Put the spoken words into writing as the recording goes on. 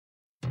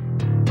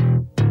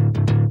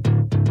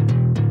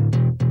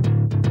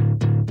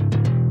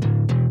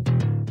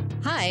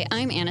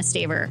Anna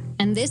Staver,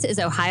 and this is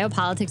Ohio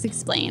Politics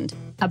Explained,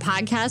 a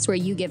podcast where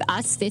you give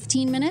us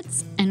 15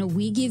 minutes and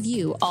we give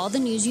you all the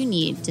news you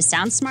need to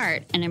sound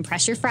smart and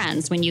impress your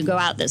friends when you go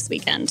out this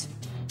weekend.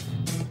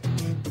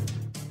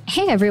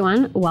 Hey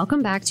everyone,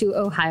 welcome back to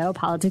Ohio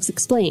Politics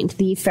Explained,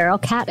 the feral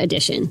cat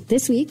edition.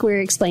 This week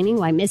we're explaining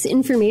why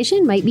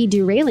misinformation might be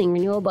derailing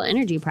renewable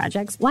energy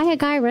projects, why a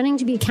guy running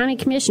to be county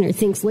commissioner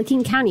thinks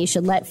Licking County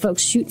should let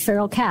folks shoot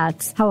feral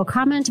cats, how a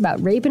comment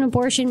about rape and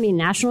abortion made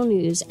national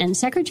news, and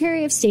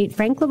Secretary of State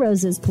Frank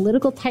LaRosa's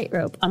political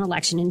tightrope on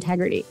election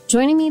integrity.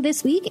 Joining me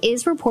this week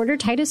is reporter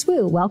Titus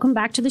Wu. Welcome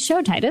back to the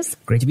show, Titus.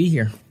 Great to be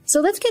here. So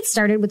let's get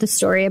started with a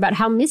story about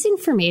how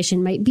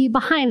misinformation might be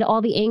behind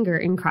all the anger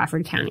in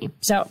Crawford County.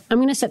 So I'm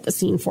going to set the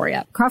scene for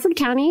you. Crawford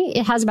County,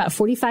 it has about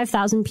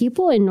 45,000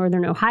 people in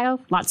northern Ohio,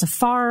 lots of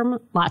farm,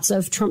 lots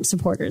of Trump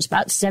supporters.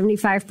 About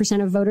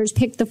 75% of voters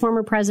picked the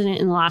former president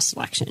in the last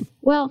election.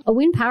 Well, a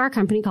wind power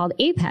company called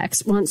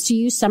Apex wants to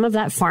use some of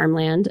that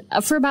farmland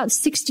for about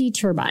 60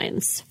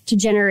 turbines to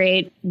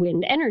generate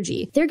wind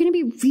energy. They're going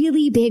to be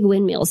really big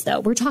windmills, though.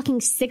 We're talking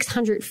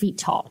 600 feet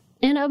tall.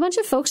 And a bunch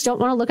of folks don't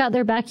want to look out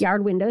their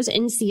backyard windows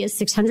and see a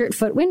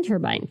 600-foot wind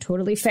turbine.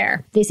 Totally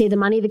fair. They say the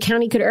money the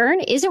county could earn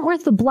isn't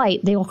worth the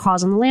blight they will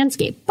cause on the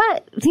landscape.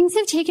 But things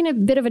have taken a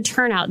bit of a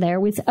turn out there,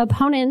 with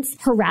opponents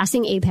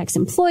harassing Apex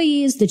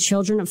employees, the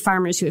children of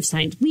farmers who have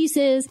signed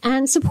leases,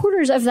 and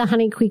supporters of the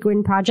Honey Creek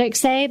Wind Project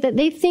say that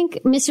they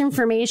think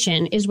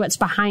misinformation is what's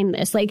behind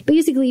this. Like,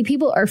 basically,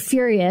 people are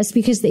furious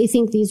because they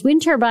think these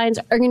wind turbines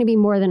are going to be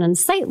more than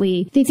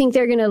unsightly. They think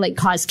they're going to,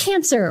 cause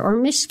cancer or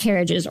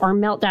miscarriages or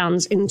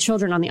meltdowns in children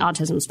on the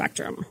autism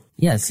spectrum.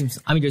 Yeah, it seems,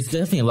 there's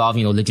definitely a lot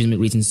of, legitimate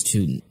reasons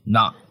to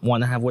not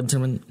want to have wind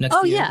turbine next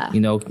year. Yeah.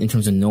 In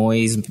terms of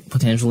noise,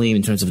 potentially,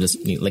 in terms of this,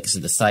 like I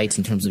said, the sites,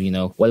 in terms of,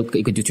 what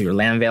it could do to your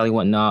land value,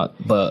 whatnot.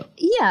 But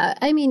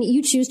yeah,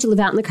 you choose to live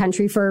out in the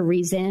country for a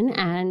reason.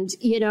 And,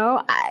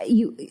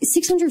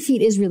 600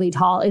 feet is really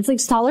tall.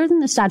 It's taller than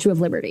the Statue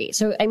of Liberty.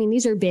 So,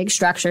 these are big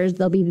structures.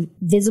 They'll be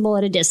visible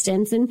at a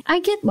distance. And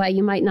I get why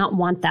you might not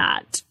want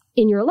that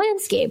in your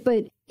landscape,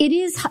 but it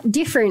is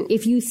different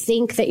if you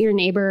think that your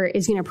neighbor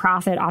is going to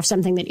profit off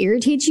something that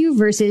irritates you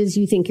versus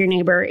you think your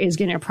neighbor is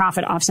going to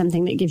profit off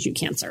something that gives you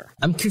cancer.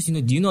 I'm curious,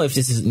 do you know if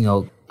this is,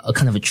 a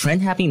kind of a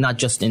trend happening, not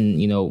just in,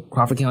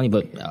 Crawford County,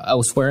 but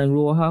elsewhere in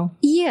rural Ohio?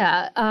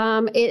 Yeah,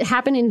 it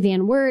happened in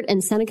Van Wert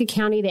and Seneca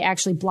County. They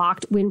actually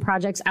blocked wind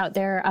projects out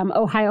there.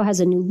 Ohio has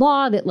a new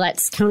law that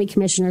lets county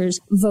commissioners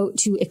vote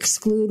to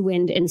exclude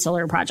wind and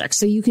solar projects.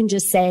 So you can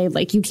just say,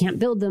 you can't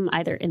build them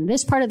either in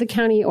this part of the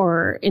county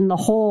or in the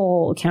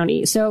whole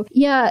county. So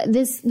yeah,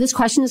 this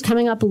question is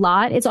coming up a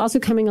lot. It's also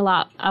coming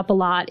up a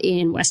lot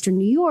in Western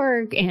New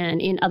York and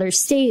in other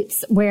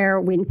states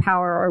where wind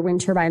power or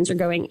wind turbines are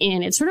going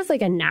in. It's sort of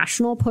like a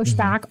national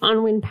pushback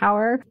on wind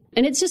power.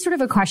 And it's just sort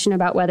of a question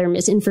about whether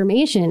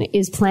misinformation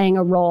is playing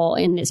a role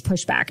in this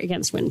pushback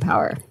against wind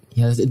power.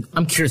 Yeah,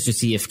 I'm curious to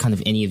see if kind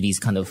of any of these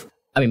kind of,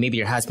 maybe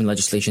there has been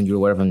legislation you're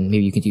aware of, and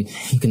maybe you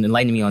can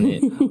enlighten me on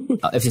it.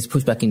 If this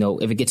pushback,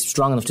 if it gets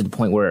strong enough to the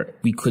point where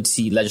we could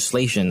see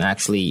legislation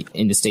actually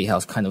in the State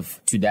House kind of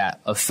to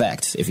that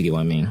effect, if you get what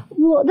I mean.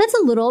 Well, that's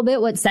a little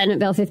bit what Senate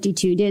Bill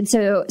 52 did.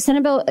 So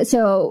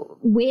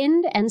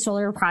wind and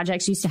solar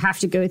projects used to have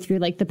to go through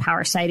the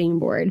Power Siting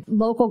Board.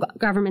 Local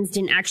governments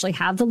didn't actually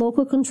have the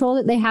local control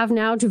that they have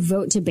now to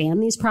vote to ban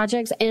these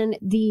projects. And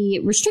the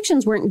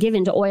restrictions weren't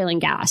given to oil and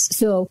gas.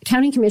 So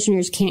county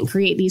commissioners can't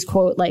create these,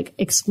 quote,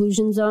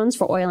 exclusion zones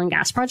for oil and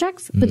gas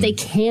projects, but they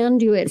can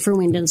do it for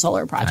wind and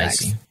solar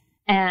projects. I see.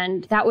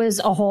 And that was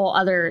a whole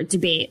other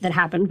debate that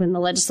happened when the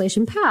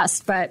legislation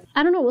passed. But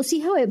I don't know. We'll see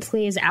how it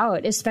plays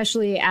out,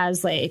 especially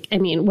as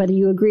whether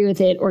you agree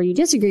with it or you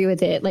disagree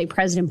with it,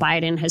 President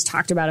Biden has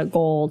talked about a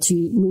goal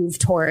to move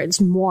towards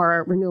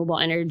more renewable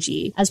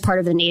energy as part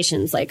of the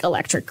nation's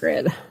electric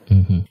grid.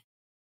 Mm-hmm.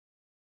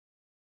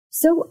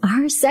 So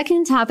our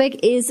second topic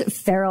is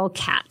feral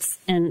cats.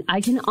 And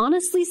I can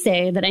honestly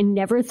say that I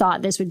never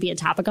thought this would be a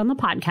topic on the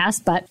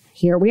podcast, but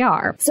here we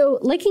are. So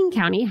Licking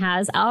County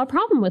has a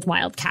problem with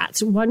wild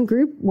cats. One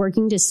group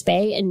working to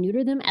spay and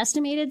neuter them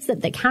estimated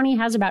that the county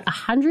has about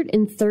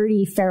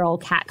 130 feral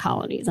cat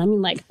colonies.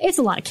 It's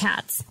a lot of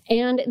cats.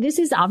 And this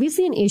is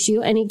obviously an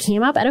issue, and it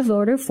came up at a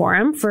voter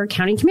forum for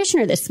county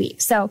commissioner this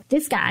week. So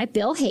this guy,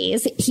 Bill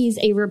Hayes, he's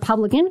a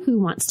Republican who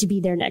wants to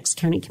be their next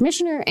county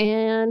commissioner,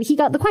 and he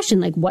got the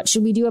question, what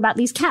should we do about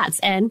these cats?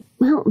 And,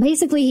 well,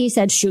 basically he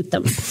said, shoot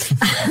them.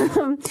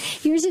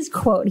 Here's his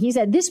quote. He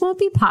said, "This won't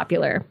be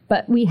popular,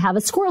 but we have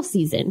a squirrel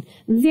season,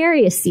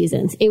 various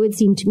seasons. It would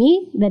seem to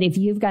me that if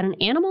you've got an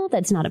animal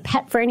that's not a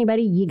pet for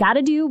anybody, you got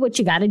to do what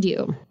you got to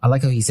do." I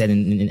like how he said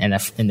in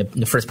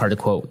the first part of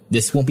the quote,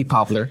 "This won't be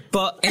popular."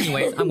 But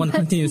anyways, I'm going to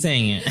continue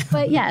saying it.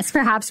 But yes,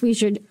 perhaps we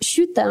should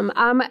shoot them.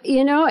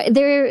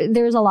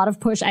 There's a lot of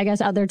push, I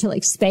guess, out there to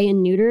spay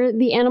and neuter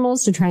the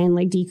animals to try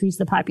and decrease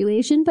the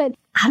population. But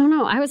I don't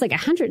know. I was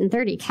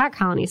 130 cat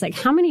colonies.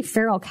 How many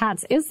feral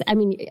cats is?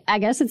 I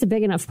guess it's a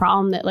big enough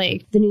problem that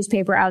the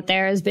newspaper out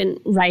there has been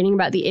writing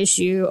about the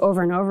issue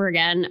over and over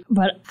again.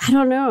 But I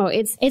don't know.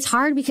 It's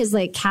hard because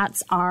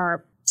cats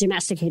are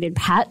domesticated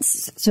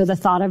pets. So the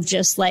thought of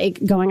just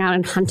like going out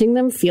and hunting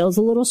them feels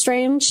a little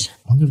strange.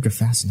 I wonder if they're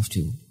fast enough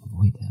to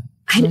avoid that.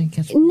 I think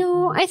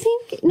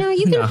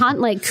you can hunt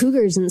like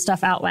cougars and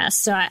stuff out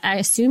west. So I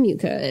assume you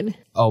could.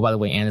 Oh, by the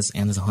way, Anna's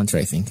a hunter,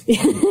 I think.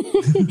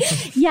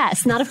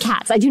 Yes, not of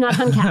cats. I do not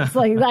hunt cats.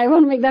 Like, I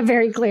want to make that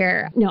very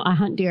clear. No, I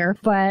hunt deer.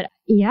 But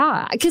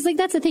yeah, because like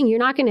that's the thing. You're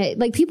not going to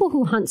like people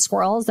who hunt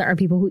squirrels. There are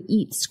people who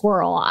eat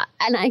squirrel.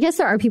 And I guess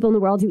there are people in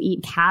the world who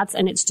eat cats.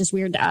 And it's just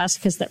weird to us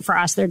because for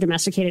us, they're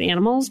domesticated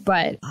animals.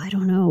 But I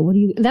don't know.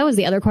 That was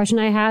the other question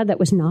I had that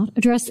was not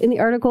addressed in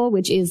the article,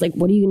 which is like,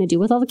 what are you going to do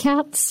with all the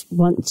cats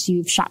once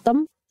you've shot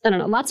them? I don't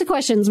know. Lots of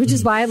questions, which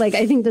is why like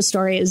I think the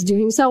story is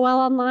doing so well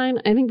online.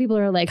 I think people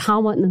are like,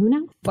 huh, what, and the who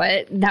now?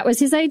 But that was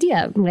his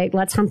idea. Like,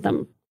 let's hunt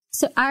them.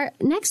 So our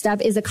next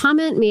up is a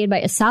comment made by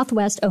a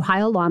Southwest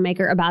Ohio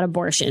lawmaker about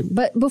abortion.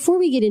 But before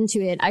we get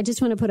into it, I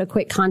just want to put a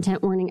quick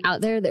content warning out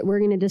there that we're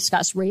going to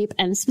discuss rape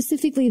and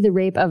specifically the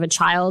rape of a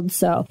child.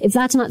 So if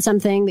that's not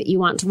something that you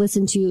want to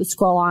listen to,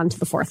 scroll on to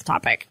the fourth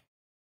topic.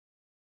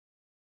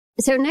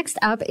 So next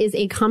up is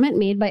a comment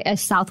made by a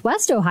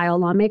Southwest Ohio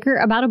lawmaker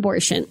about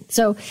abortion.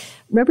 So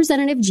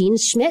Representative Jean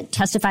Schmidt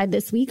testified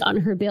this week on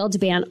her bill to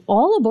ban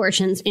all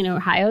abortions in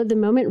Ohio the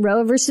moment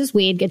Roe versus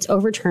Wade gets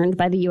overturned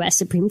by the U.S.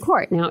 Supreme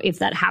Court. Now, if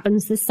that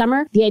happens this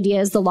summer, the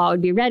idea is the law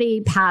would be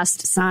ready,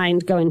 passed,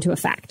 signed, go into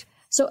effect.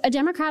 So a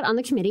Democrat on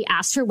the committee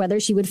asked her whether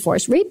she would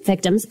force rape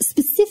victims,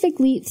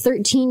 specifically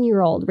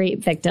 13-year-old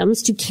rape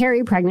victims, to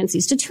carry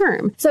pregnancies to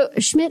term. So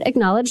Schmidt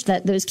acknowledged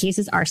that those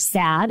cases are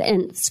sad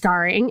and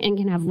scarring and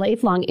can have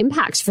lifelong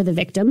impacts for the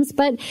victims.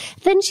 But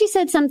then she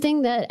said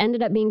something that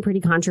ended up being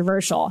pretty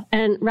controversial.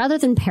 And rather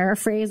than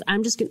paraphrase,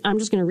 I'm just going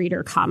to read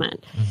her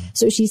comment.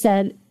 So she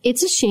said,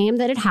 "It's a shame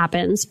that it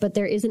happens, but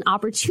there is an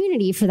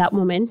opportunity for that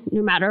woman,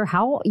 no matter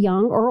how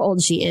young or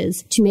old she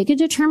is, to make a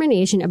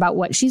determination about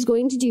what she's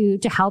going to do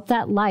to help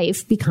that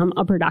life become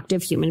a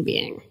productive human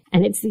being."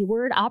 And it's the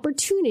word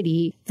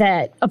opportunity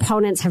that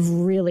opponents have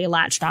really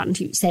latched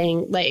onto,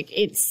 saying like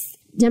it's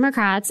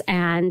Democrats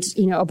and,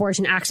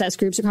 abortion access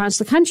groups across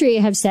the country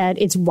have said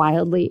it's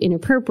wildly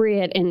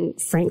inappropriate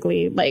and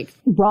frankly, like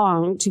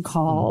wrong to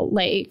call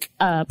like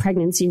a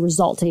pregnancy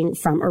resulting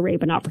from a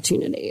rape an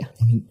opportunity.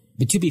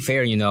 But to be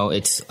fair,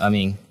 it's,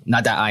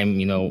 not that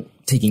I'm,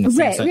 taking a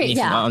stance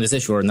on this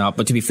issue or not,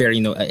 but to be fair,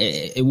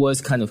 it was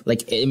kind of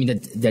like,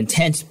 the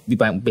intent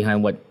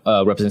behind what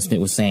Representative Smith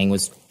was saying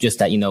was just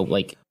that,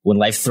 like when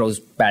life throws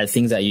bad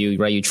things at you,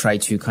 right, you try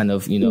to kind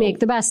of, make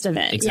the best of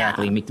it.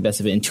 Exactly. Make the best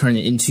of it and turn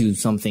it into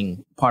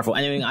something powerful.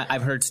 And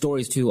I've heard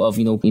stories too of,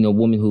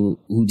 women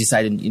who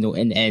decided,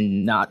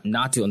 and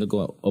not to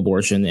undergo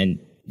abortion, and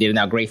they're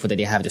now grateful that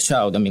they have the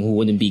child. Who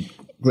wouldn't be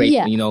great,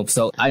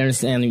 so I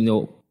understand,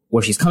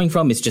 where she's coming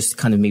from. It's just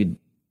kind of maybe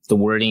the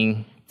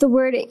wording.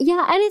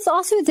 Yeah. And it's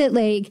also that,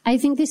 like, I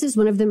think this is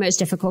one of the most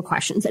difficult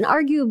questions. And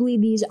arguably,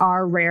 these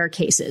are rare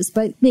cases.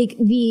 But, like,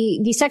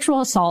 the sexual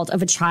assault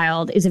of a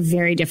child is a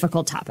very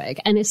difficult topic.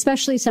 And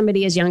especially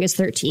somebody as young as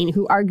 13,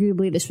 who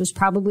arguably this was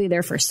probably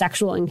their first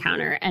sexual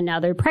encounter. And now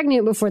they're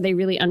pregnant before they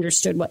really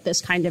understood what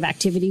this kind of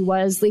activity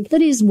was. Like,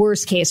 that is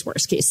worst case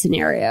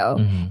scenario.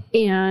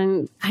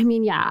 And,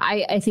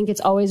 I think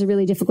it's always a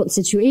really difficult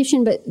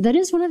situation. But that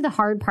is one of the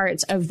hard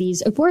parts of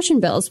these abortion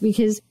bills.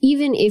 Because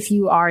even if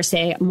you are,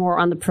 say, more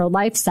on the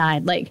pro-life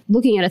side, like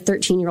looking at a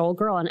 13-year-old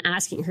girl and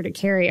asking her to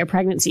carry a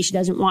pregnancy she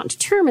doesn't want to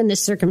term in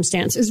this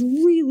circumstance is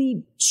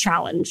really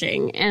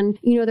challenging. And,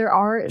 there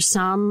are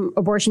some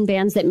abortion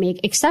bans that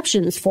make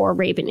exceptions for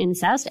rape and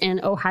incest,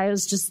 and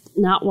Ohio's just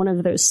not one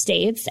of those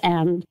states.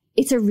 And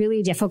it's a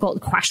really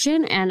difficult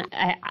question. And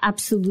I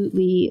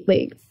absolutely,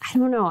 I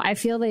don't know. I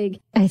feel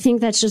like, I think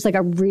that's just like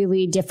a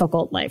really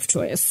difficult life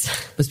choice.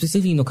 But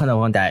specifically, kind of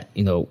on that,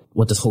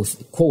 what this whole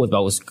quote was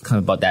about was kind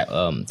of about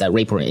that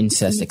rape or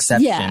incest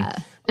exception. Yeah.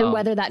 And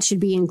whether that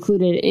should be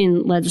included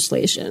in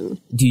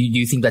legislation. Do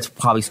you think that's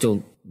probably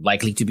still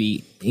likely to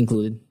be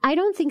included? I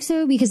don't think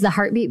so, because the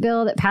heartbeat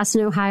bill that passed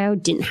in Ohio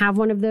didn't have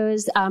one of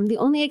those. The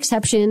only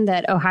exception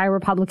that Ohio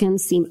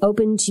Republicans seem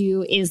open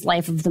to is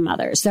life of the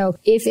mother. So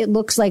if it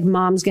looks like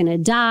mom's going to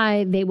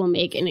die, they will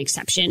make an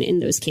exception in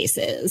those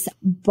cases.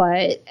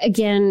 But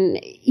again,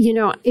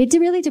 it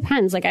really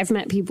depends. Like, I've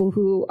met people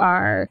who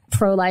are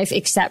pro-life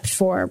except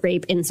for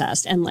rape,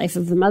 incest, and life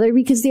of the mother,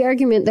 because the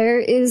argument there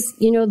is,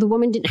 the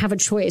woman didn't have a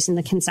choice in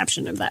the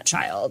conception of that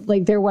child.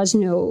 Like, there was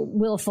no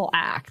willful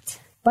act.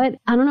 But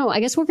I don't know. I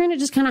guess we're going to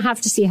just kind of have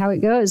to see how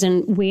it goes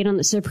and wait on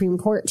the Supreme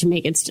Court to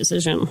make its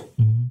decision.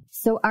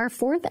 So our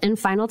fourth and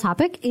final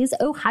topic is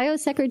Ohio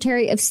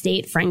Secretary of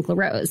State Frank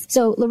LaRose.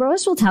 So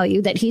LaRose will tell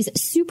you that he's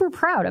super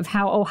proud of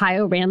how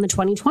Ohio ran the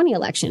 2020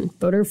 election.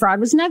 Voter fraud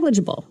was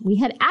negligible. We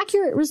had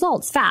accurate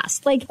results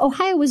fast. Like,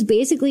 Ohio was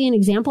basically an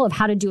example of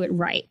how to do it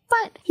right.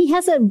 But he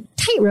has a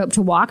tightrope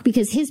to walk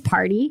because his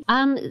party,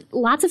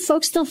 lots of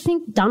folks still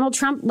think Donald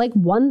Trump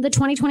won the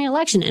 2020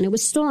 election and it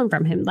was stolen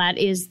from him. That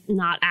is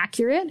not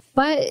accurate,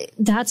 but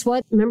that's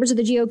what members of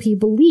the GOP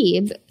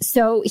believe.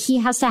 So he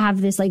has to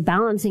have this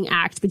balancing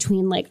act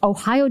between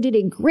Ohio did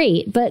it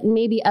great, but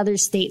maybe other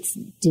states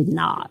did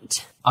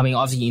not. I mean,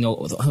 obviously,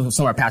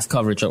 some of our past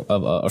coverage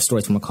of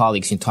stories from our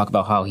colleagues, talk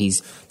about how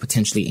he's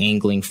potentially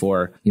angling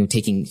for,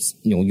 taking,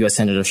 U.S.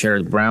 Senator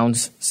Sherrod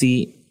Brown's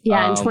seat.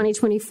 Yeah, in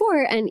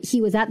 2024. And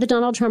he was at the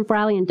Donald Trump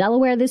rally in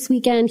Delaware this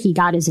weekend. He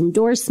got his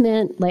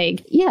endorsement.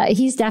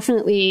 He's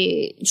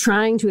definitely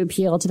trying to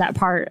appeal to that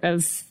part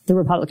of the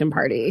Republican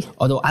Party.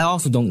 Although I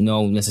also don't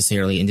know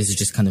necessarily, and this is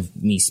just kind of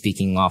me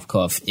speaking off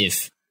cuff,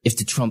 if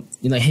the Trump,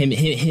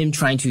 him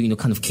trying to,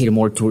 kind of cater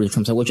more toward the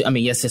Trump side, which, I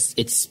mean, yes,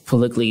 it's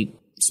politically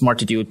smart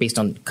to do it based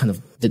on kind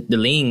of the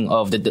leaning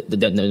of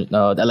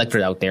the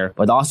electorate out there.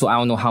 But also, I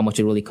don't know how much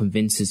it really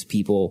convinces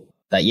people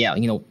that,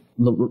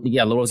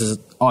 LaRose is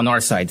on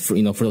our side for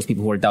those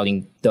people who are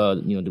doubting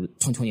the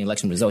 2020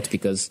 election results,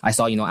 because I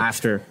saw,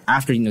 after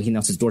he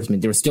announced his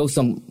endorsement, there were still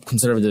some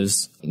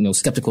conservatives,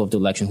 skeptical of the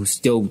election who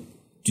still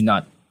do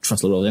not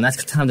trust LaRose. And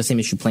that's kind of the same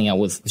issue playing out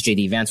with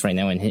J.D. Vance right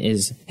now and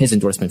his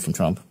endorsement from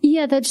Trump.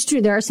 Yeah, that's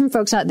true. There are some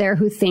folks out there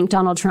who think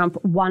Donald Trump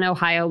won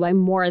Ohio by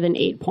more than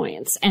 8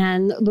 points.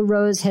 And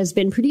LaRose has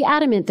been pretty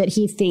adamant that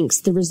he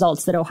thinks the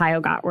results that Ohio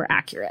got were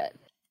accurate.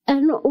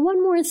 And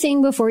one more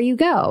thing before you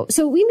go.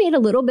 So we made a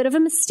little bit of a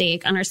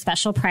mistake on our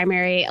special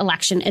primary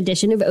election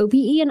edition of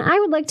OPE, and I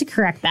would like to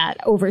correct that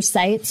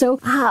oversight. So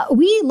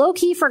we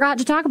low-key forgot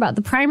to talk about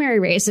the primary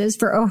races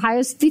for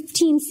Ohio's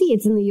 15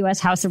 seats in the U.S.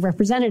 House of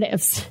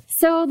Representatives.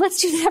 So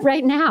let's do that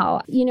right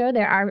now.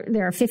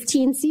 There are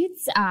 15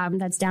 seats.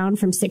 That's down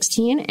from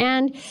 16.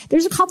 And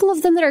there's a couple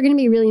of them that are going to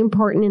be really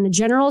important in the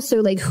general.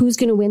 So who's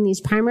going to win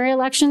these primary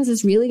elections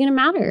is really going to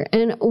matter.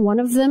 And one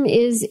of them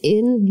is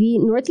in the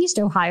Northeast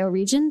Ohio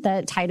region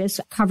that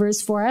Titus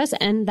covers for us.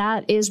 And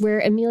that is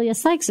where Amelia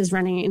Sykes is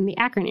running in the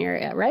Akron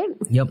area, right?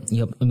 Yep.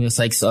 Amelia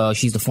Sykes,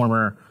 she's the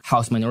former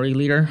House Minority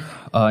Leader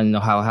in the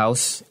Ohio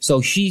House.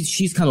 So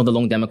she's kind of the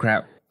lone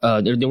Democrat.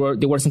 There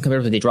were some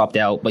competitors that they dropped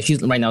out, but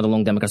she's right now the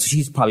lone Democrat, so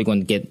she's probably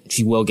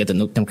she will get the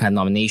Democrat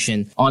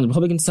nomination. On the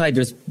Republican side,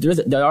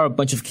 there are a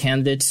bunch of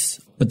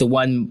candidates, but the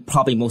one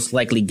probably most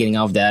likely getting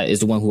out of that is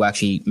the one who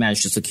actually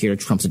managed to secure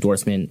Trump's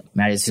endorsement.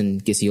 Madison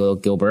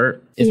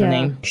Gilbert is her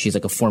name. She's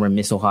a former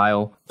Miss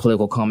Ohio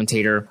political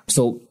commentator.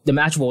 So the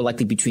match will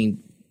likely be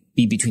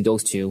between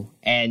those two.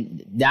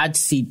 And that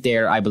seat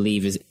there, I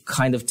believe, is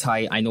kind of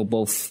tight. I know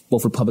both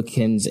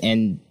Republicans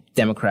and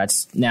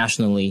Democrats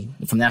nationally,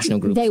 from national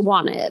groups, they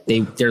want it.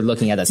 They're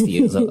looking at that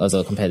seat as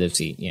a competitive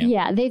seat.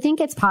 Yeah, they think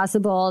it's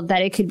possible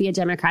that it could be a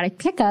Democratic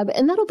pickup,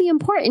 and that'll be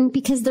important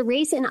because the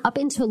race up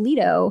in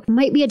Toledo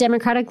might be a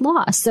Democratic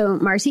loss. So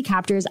Marcy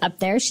Kaptur is up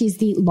there. She's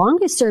the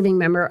longest serving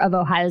member of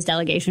Ohio's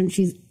delegation.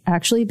 She's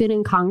actually been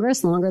in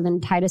Congress longer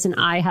than Titus and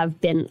I have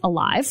been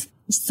alive.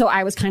 So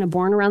I was kind of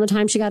born around the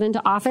time she got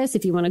into office.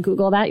 If you want to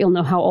Google that, you'll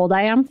know how old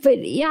I am.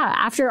 But yeah,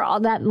 after all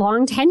that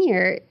long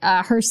tenure,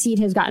 her seat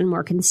has gotten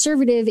more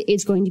conservative.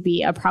 It's going to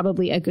be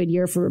probably a good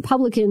year for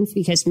Republicans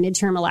because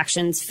midterm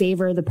elections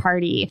favor the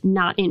party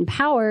not in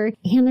power.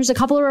 And there's a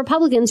couple of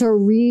Republicans who are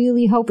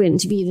really hoping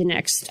to be the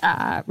next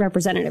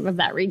representative of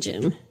that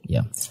region.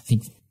 Yeah, I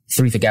think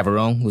Theresa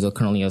Gavarone, who's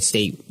currently a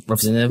state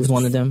representative, is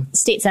one of them.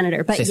 State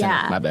senator, but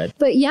Senator, my bad.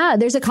 But yeah,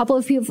 there's a couple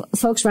of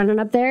folks running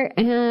up there,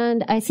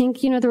 and I think,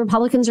 the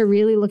Republicans are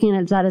really looking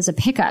at that as a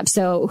pickup.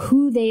 So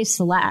who they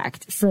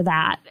select for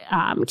that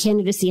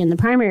candidacy in the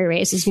primary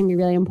race is going to be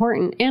really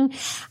important. And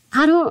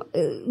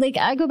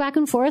I go back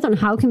and forth on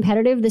how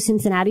competitive the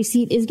Cincinnati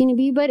seat is going to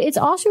be, but it's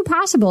also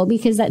possible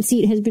because that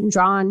seat has been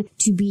drawn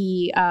to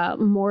be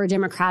more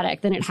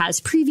Democratic than it has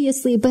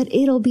previously, but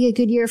it'll be a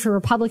good year for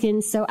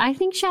Republicans. So I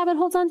think Shabbat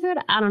holds on to it.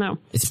 I don't know.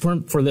 It's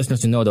important for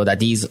listeners to know, though, that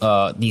these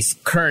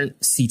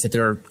current seats that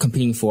they're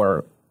competing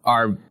for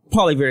are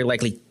probably very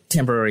likely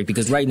temporary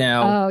because right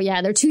now... Oh,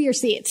 yeah, they're 2-year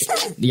seats.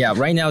 Yeah,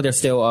 right now they're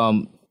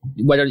still...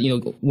 whether,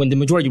 when the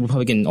majority of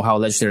Republican Ohio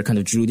legislature kind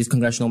of drew these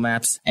congressional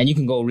maps, and you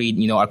can go read,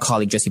 our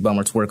colleague Jesse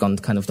Bummer's work on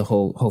kind of the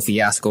whole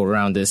fiasco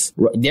around this.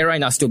 They're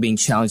right now still being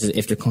challenged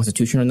if they're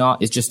constitutional or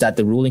not. It's just that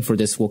the ruling for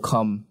this will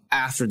come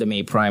after the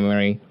May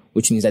primary,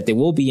 which means that they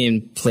will be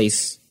in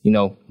place,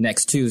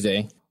 next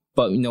Tuesday.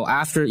 But,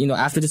 after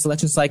this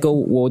election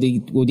cycle, will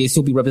they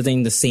still be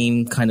representing the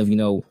same kind of,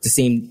 the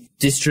same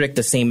district,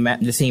 the same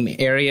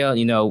area,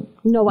 No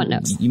one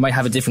knows. You might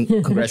have a different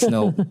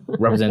congressional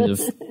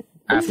representative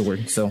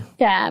afterward. So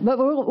yeah, but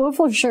we'll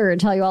for sure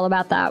tell you all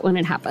about that when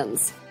it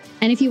happens.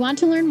 And if you want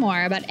to learn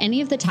more about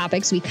any of the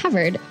topics we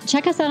covered,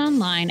 check us out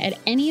online at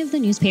any of the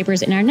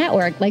newspapers in our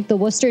network, like the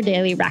Worcester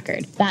Daily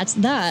Record. That's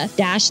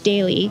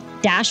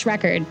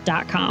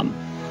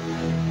the-daily-record.com.